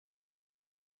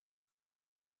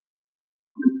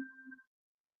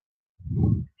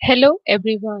Hello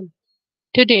everyone.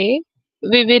 Today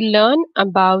we will learn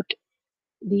about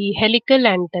the helical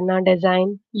antenna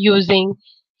design using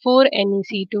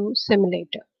 4NEC2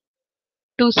 simulator.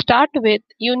 To start with,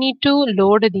 you need to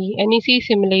load the NEC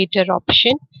simulator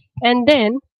option, and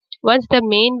then once the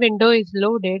main window is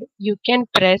loaded, you can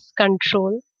press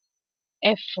Ctrl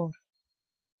F4.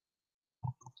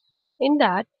 In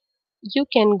that, you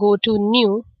can go to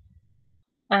New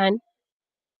and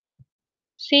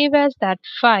save as that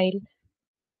file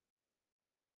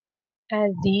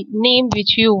as the name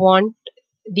which you want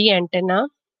the antenna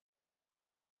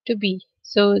to be.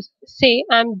 So say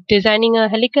I'm designing a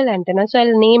helical antenna, so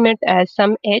I'll name it as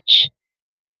some H2.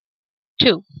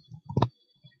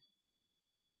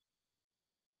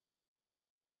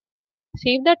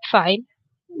 Save that file.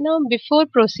 Now before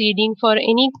proceeding for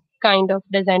any kind of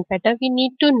design pattern, we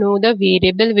need to know the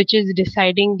variable which is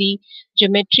deciding the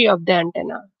geometry of the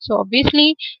antenna. So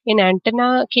obviously in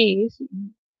antenna case,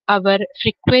 our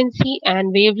frequency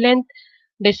and wavelength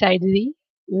decides the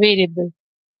variable.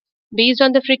 Based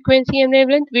on the frequency and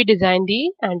wavelength, we design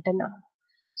the antenna.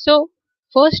 So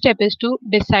first step is to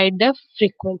decide the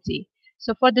frequency.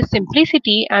 So for the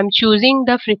simplicity, I'm choosing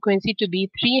the frequency to be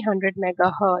 300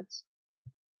 megahertz.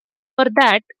 For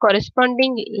that,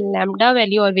 corresponding lambda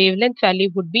value or wavelength value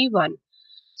would be 1.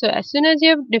 So as soon as you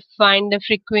have defined the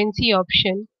frequency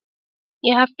option,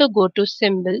 you have to go to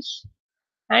symbols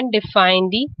and define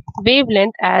the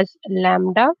wavelength as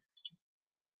lambda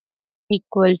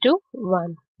equal to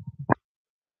 1.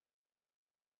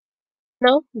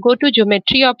 Now go to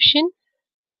geometry option.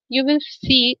 You will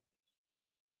see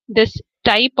this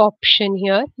type option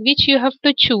here, which you have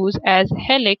to choose as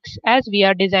helix as we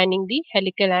are designing the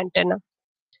helical antenna.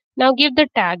 Now give the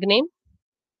tag name,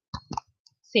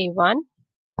 say 1,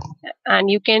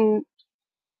 and you can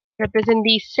represent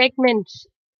these segments.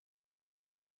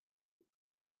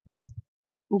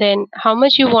 Then how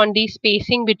much you want the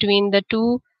spacing between the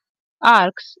two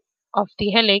arcs of the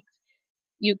helix,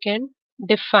 you can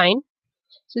define.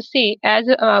 So say as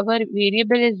our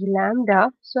variable is lambda,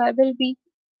 so I will be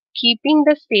keeping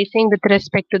the spacing with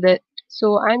respect to the,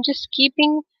 so I'm just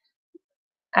keeping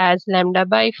as lambda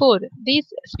by 4. This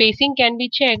spacing can be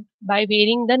checked by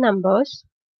varying the numbers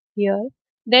here.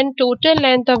 Then total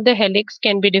length of the helix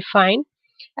can be defined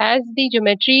as the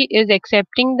geometry is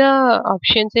accepting the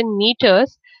options in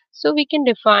meters. So we can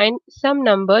define some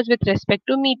numbers with respect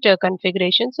to meter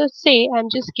configuration. So say I'm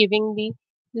just giving the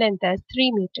length as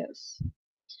 3 meters.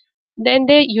 Then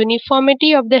the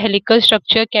uniformity of the helical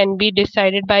structure can be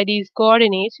decided by these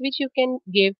coordinates, which you can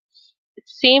give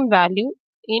same value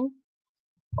in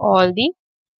all the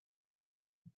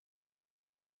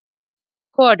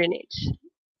coordinates.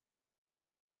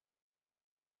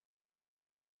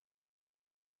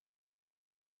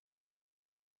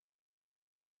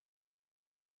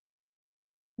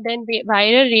 Then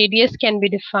viral radius can be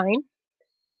defined.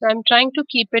 So I'm trying to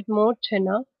keep it more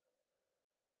thinner.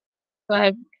 So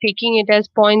I'm taking it as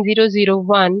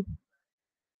 0.001.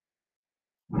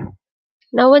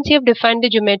 Now once you have defined the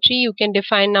geometry, you can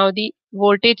define now the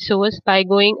voltage source by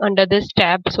going under this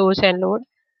tab source and load.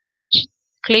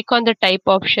 Click on the type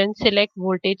option, select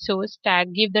voltage source,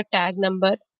 tag, give the tag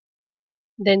number,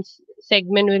 then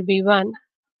segment will be 1.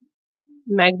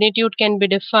 Magnitude can be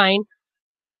defined.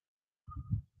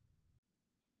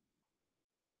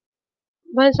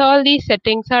 Once all these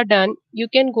settings are done, you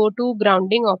can go to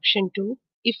grounding option too.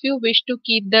 If you wish to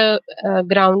keep the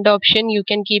ground option, you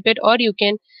can keep it, or you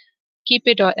can keep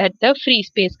it at the free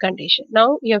space condition.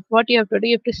 Now what you have to do,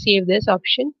 you have to save this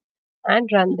option and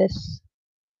run this.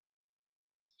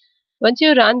 Once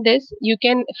you run this, you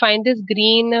can find this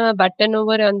green button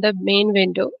over on the main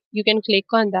window. You can click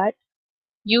on that,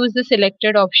 use the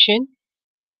selected option.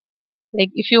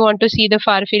 Like if you want to see the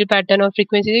far field pattern or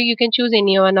frequency, you can choose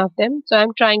any one of them. So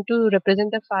I'm trying to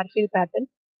represent the far field pattern.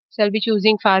 So I'll be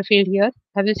choosing far field here.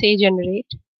 I will say generate.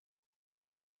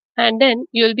 And then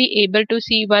you'll be able to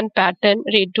see one pattern,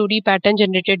 2D pattern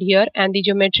generated here, and the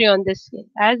geometry on this scale.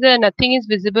 As nothing is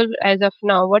visible as of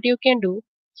now, what you can do,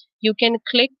 you can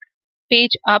click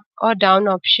page up or down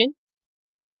option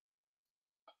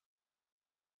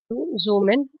to zoom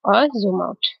in or zoom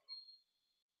out.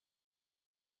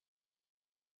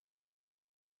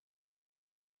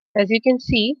 As you can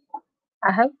see,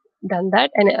 I have done that,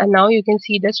 and now you can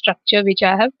see the structure which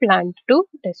I have planned to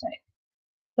design.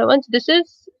 So once this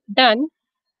is done,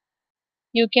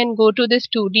 you can go to this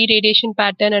 2D radiation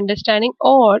pattern understanding,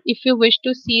 or if you wish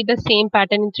to see the same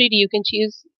pattern in 3D, you can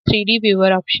choose 3D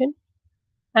viewer option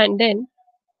and then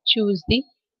choose the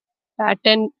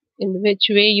pattern in which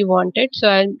way you want it. So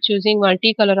I'm choosing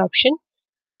multicolor option.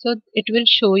 So it will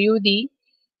show you the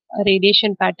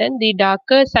radiation pattern. The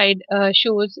darker side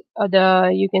shows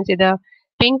the you can say the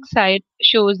pink side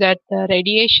shows that the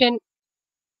radiation,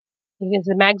 you can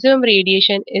say maximum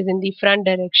radiation is in the front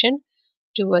direction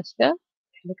towards the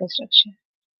helical structure.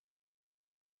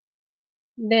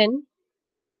 Then,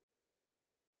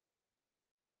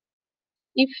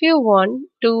 if you want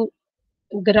to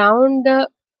ground the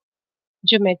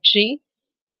geometry,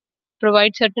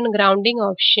 provide certain grounding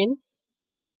option,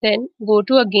 then go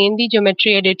to again the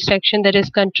geometry edit section, that is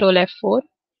Control F4,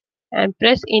 and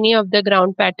press any of the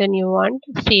ground pattern you want,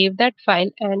 save that file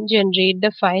and generate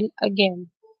the file again.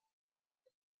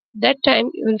 That time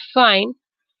you will find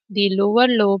the lower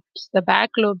lobes, the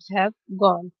back lobes have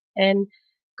gone, and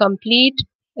complete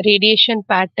radiation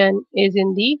pattern is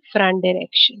in the front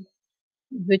direction,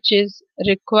 which is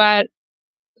required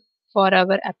for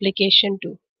our application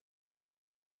too.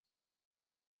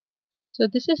 So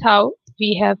this is how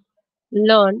we have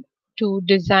learned to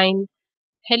design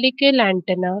helical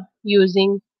antenna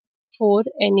using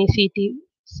 4NECT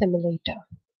simulator.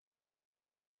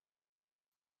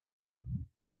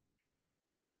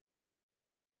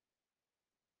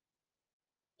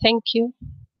 Thank you.